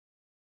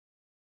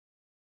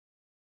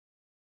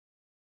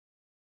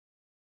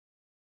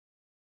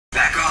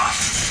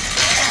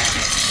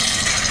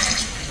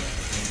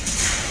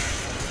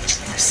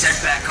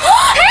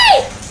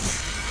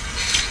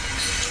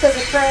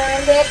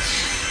burn,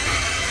 bitch.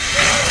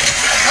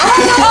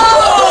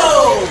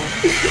 Oh!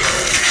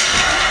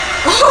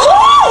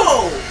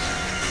 Oh!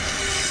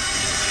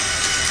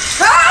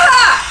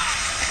 Ah!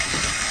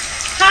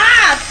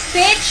 Ha,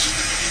 bitch.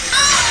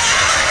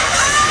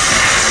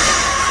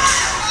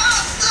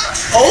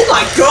 Oh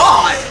my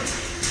god!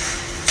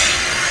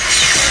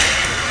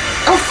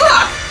 Oh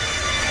fuck!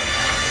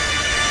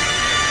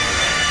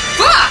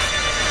 Fuck!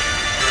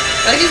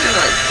 I think he's gonna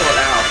like pull it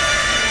out.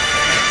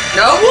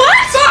 No,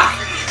 what? Fuck!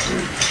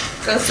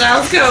 Go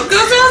Styles, go! Go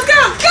Styles,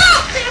 go! Go!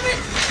 Damn it!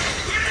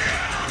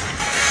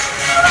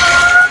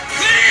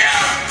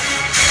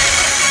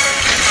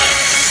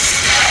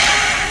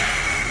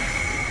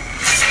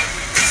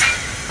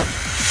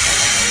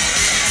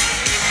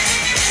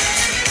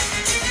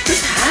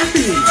 What's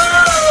happening?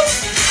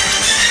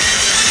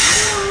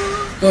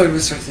 Oh, I'm gonna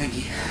start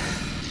thinking.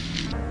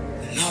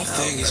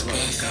 Nothing is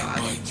perfect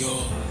but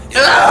your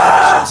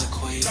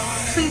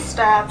Please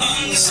stop.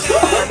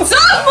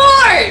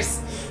 Sophomores!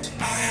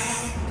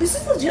 This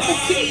is legit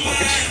like kitty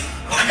porridge.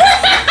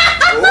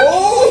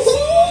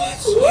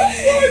 Oh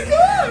my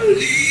god!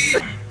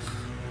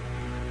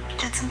 You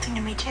did something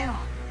to me too.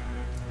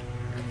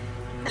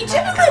 You're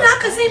typically not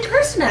the same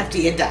person after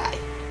you die.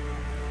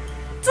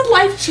 It's a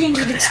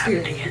life-changing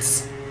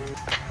experience.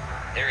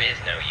 There is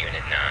no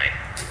Unit 9.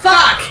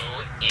 Fuck!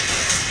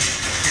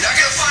 You're not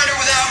gonna find her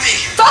without me!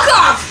 Fuck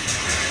off!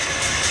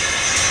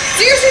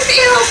 Seriously,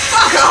 Theo?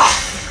 Fuck off!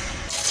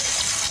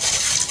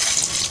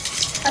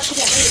 Oh, she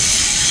got me.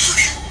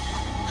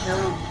 No,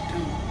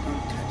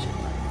 don't touch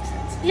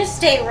it. Just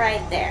stay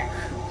right there.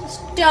 Just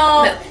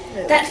don't.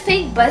 No. That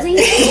fake buzzing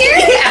in here?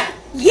 Yeah!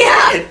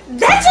 Yeah!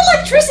 That's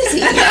electricity!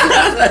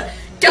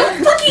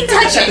 Don't fucking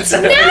touch it!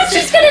 Now it's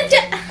just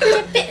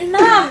gonna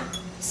Mom!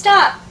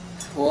 Stop!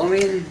 Well, I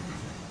mean,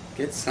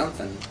 get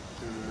something.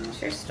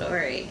 What's your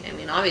story? I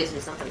mean, obviously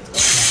something's going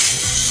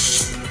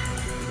on.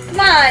 Come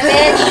on,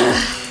 bitch!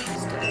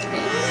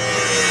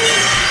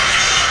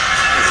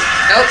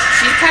 Nope,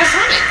 she's kind of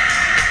running.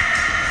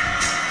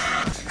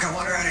 I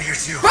want her out of here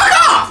too. Fuck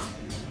off!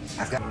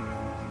 I've got.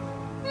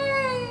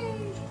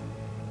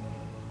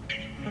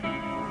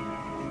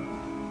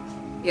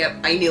 Yep,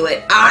 I knew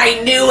it.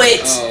 I knew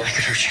it! Oh. I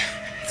could hurt you.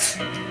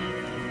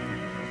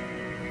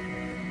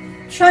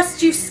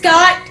 Trust you,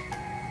 Scott!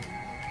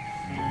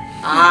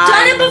 I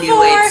Done it knew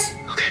before. it.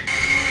 Okay.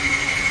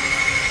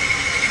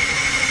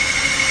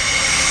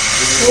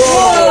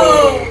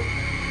 Whoa!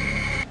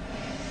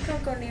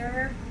 Don't go near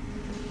her.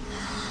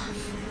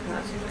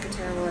 That seems like a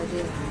terrible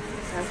idea.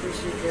 That's what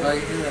you do. Oh,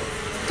 you do that.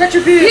 Touch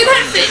your boob! Hear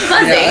that thing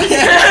buzzing?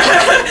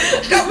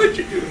 That's what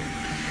you do.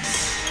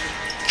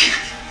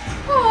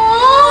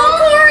 Aww,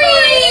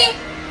 Corey!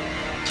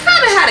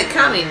 Kinda had it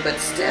coming, but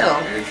still.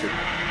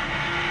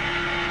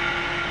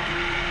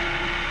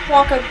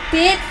 Walk a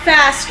bit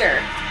faster.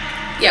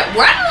 Yeah,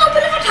 we're on a little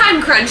bit of a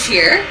time crunch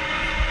here.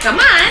 Come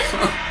on.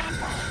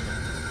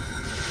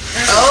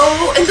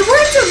 Oh, in the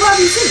words of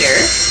Robbie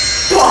Singer,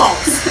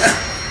 balls.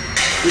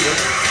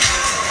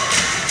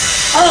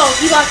 Oh,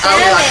 he walked Oh,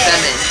 we that locked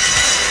them in.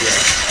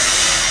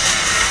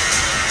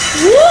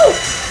 Woo!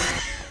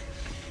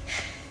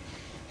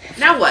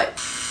 Now what?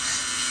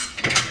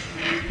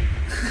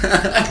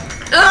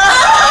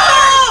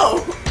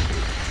 Oh!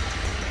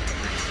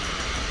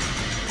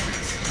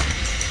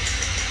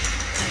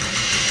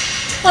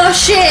 Oh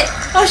shit!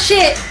 Oh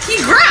shit! He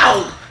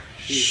growled!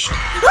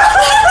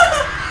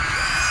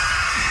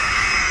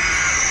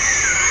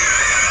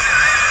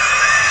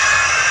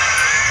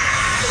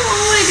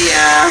 Oh,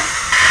 Lydia.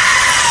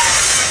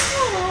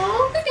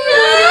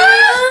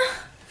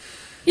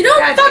 You don't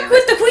God fuck damn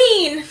with the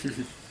queen!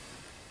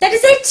 That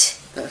is it!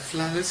 That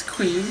flawless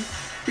queen.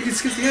 You can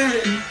skip the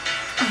air in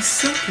a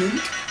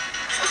second.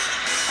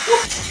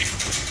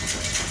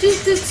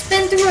 Dude's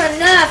been through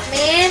enough,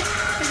 man.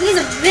 He's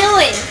a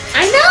villain.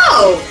 I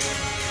know!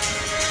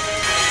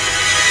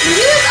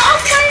 He was all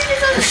fighting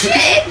his own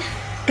shit!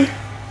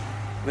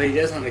 But he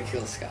does want to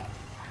kill Scott.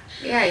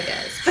 Yeah, he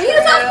does. But he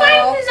was all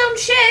fighting his own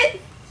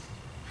shit!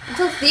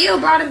 Until Theo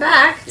brought him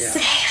back. Yeah.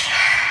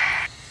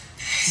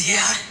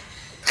 Yeah.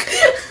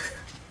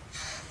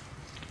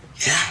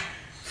 Yeah.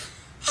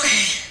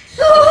 Okay.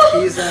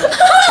 He's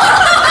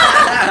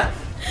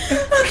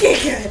Okay,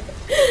 good.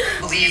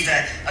 Believe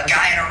that a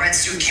guy in a red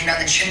suit came down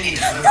the chimney to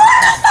deliver.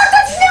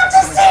 That's not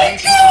the same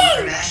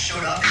thing! Mass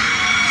showed up.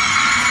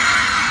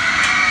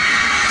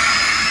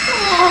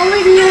 Oh,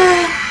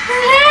 Lydia.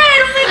 Her head,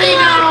 oh my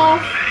god.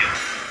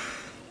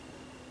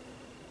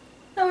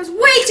 That was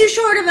way too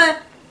short of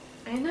a...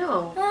 I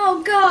know.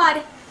 Oh,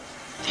 God.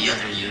 The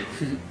other you.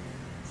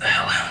 The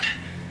hellhound.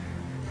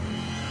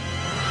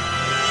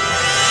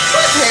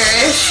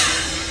 Parrish.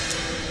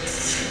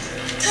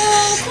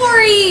 Oh,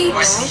 Corey. Oh,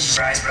 I see you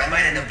surprised, but I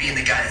might end up being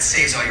the guy that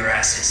saves all your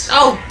asses.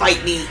 Oh,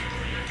 bite me.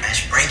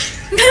 Match breaking.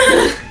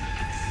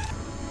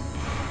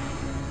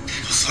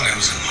 People thought I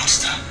was a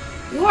monster.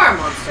 You are a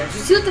monster. Did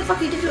you see what the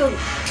fuck you did to a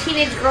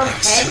teenage girl's I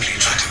head? simply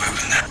tried to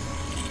open that.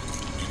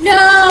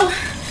 No.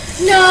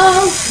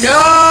 No.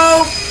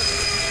 No!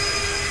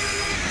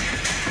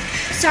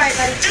 sorry,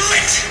 buddy. Do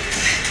it!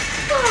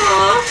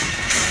 Aww.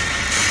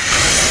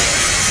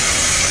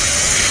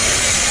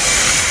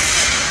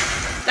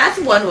 That's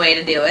one way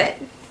to do it.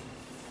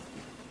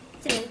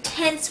 It's an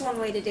intense one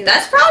way to do it.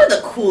 That's probably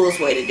the coolest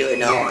way to do it,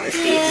 in all honesty.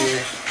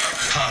 Yeah.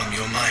 Calm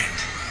your mind.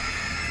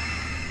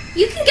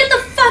 You can get the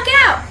fuck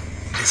out!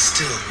 It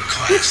still With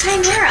requires the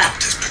Chimera.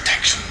 doctor's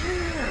protection.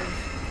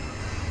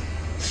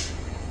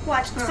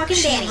 Watch, fucking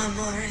Danny.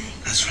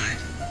 That's right.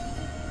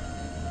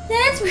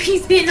 That's where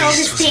he's been all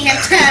this Beast was damn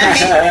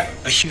mad. time.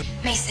 A human.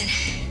 Mason.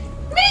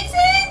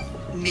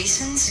 Mason!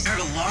 Masons? Heard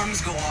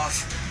alarms go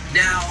off.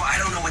 Now I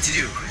don't know what to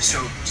do. So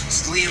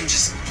Liam,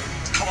 just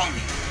call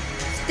me.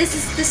 This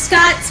is the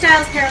Scott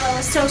Styles parallel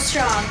is so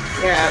strong.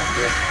 Yeah.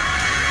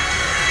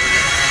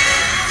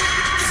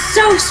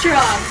 So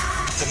strong.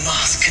 The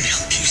mask can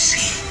help you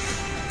see.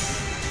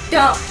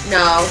 Don't.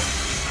 No.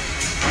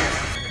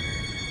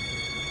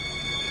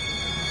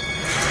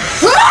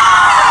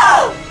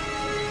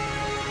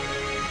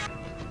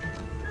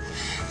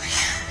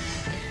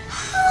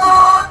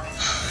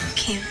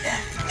 Came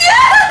back.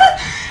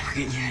 We're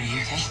getting you out of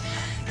here, okay?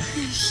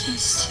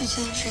 It's too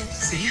dangerous.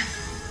 See you?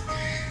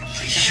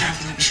 Please shut up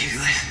and let me save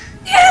your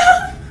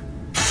life.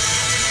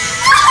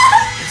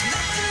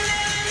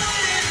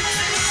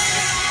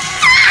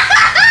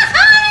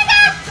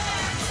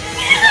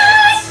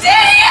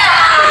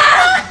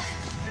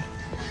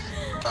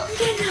 I'm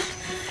getting up.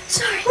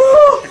 Sorry.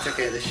 It's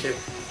okay, the ship.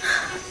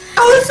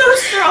 Oh, it's so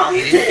strong.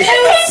 Eat it.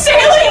 It's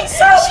sailing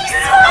so She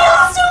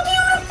smiles so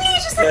beautifully.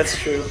 Just like, That's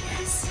true.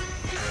 yes.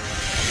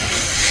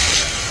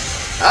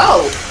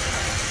 Oh.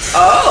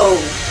 Oh.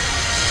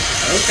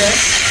 Okay.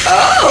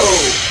 Oh.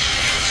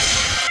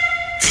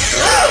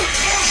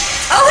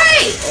 Oh,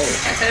 hey! Oh,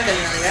 That could have been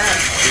really bad.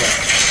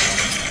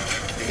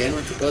 again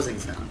with the buzzing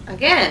sound.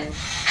 Again.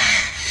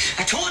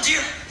 I told you.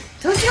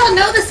 Don't you all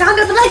know the sound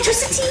of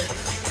electricity?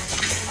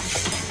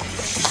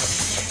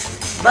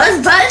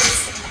 Buzz, buzz.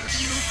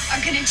 You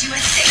are gonna do a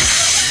thing.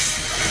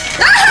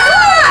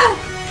 Ah!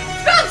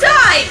 It's about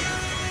time!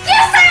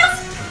 Yes, Styles!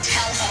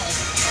 Tell all.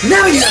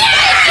 Now you.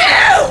 Thank you!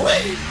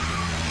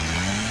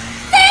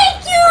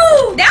 Thank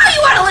you! Now you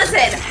want to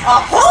listen!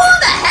 I'll hold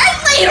the heck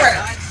later!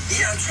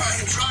 Yeah, I'm trying.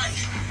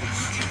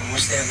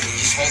 Almost there, buddy.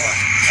 Just hold on,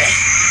 okay?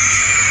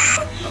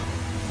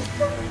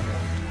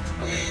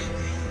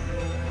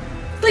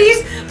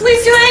 Please,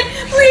 please do it!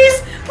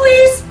 Please,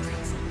 please!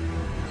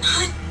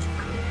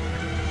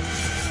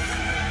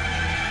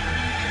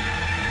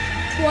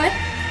 What?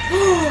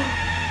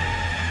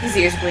 His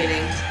ear's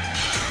bleeding.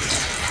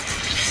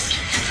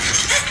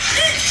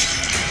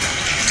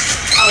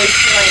 Oh, he's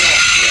feeling it.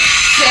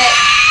 Shit.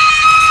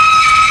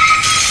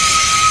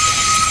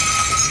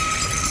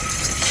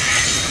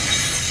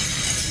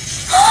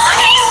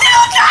 He's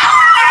still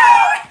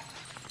going!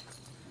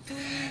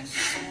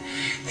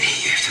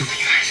 Hey, you have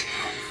something, guys.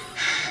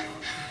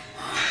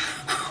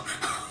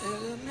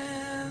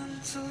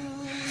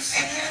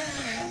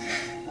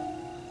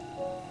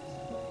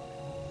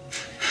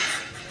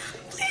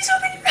 Please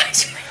open your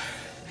eyes.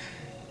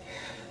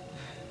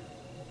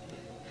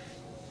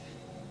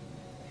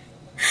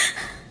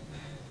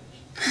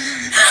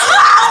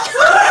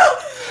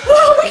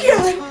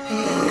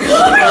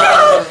 Oh my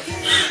god!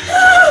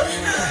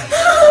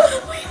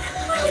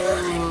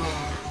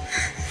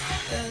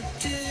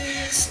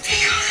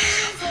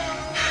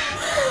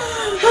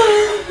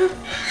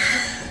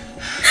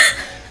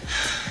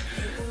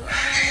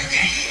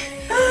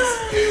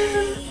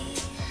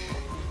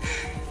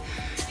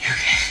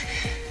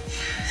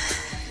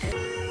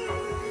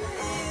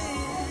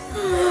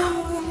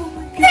 Oh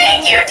my god!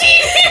 Thank you,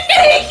 Dean!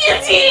 Thank you,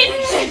 Dean!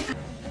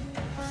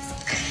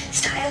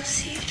 Styles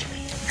saved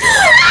me.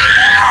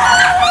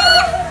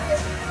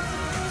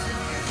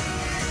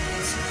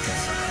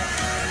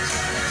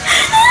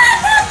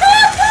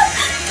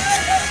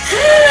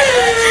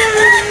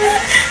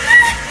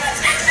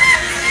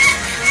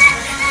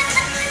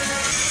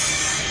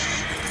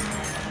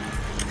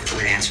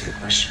 Would answer the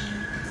question.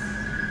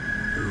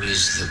 Who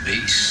is the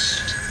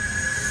beast?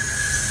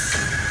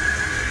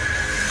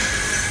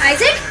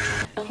 Isaac?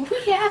 Oh, we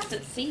have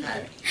to see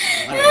that.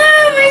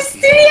 Oh, my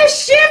studio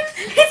ship!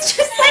 It's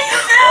just like,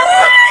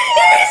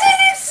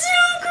 isn't it so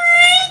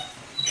great?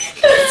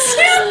 It's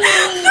so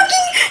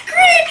fucking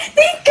great!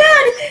 Thank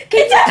God!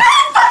 It's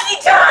about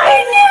fucking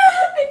time!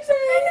 I'm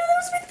sorry, I know that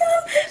was my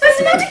thumb. I was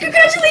about to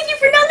congratulate you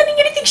for not letting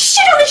anything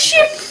shit on the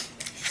ship!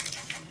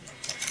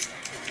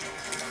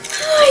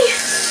 Oh,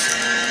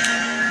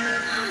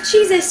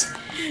 Jesus.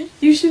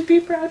 You should be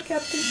proud,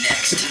 Captain.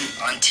 Next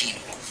on team.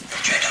 The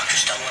Dread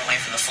Doctor's stolen away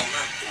from the full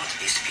moon. Wants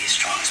beast to be as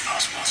strong as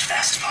possible, as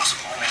fast as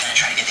possible. We're gonna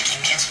try to get the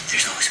game kids.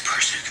 There's always a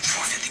person who can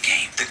forfeit the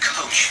game. The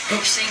coach.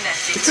 You're saying that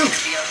thing's gonna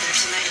be out there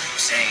tonight? I'm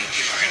saying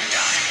people are gonna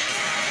die.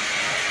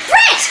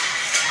 Brett!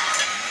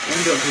 When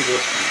don't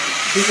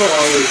people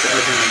always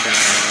are gonna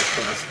die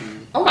across me.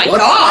 Oh my What?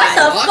 god! What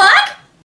the fuck?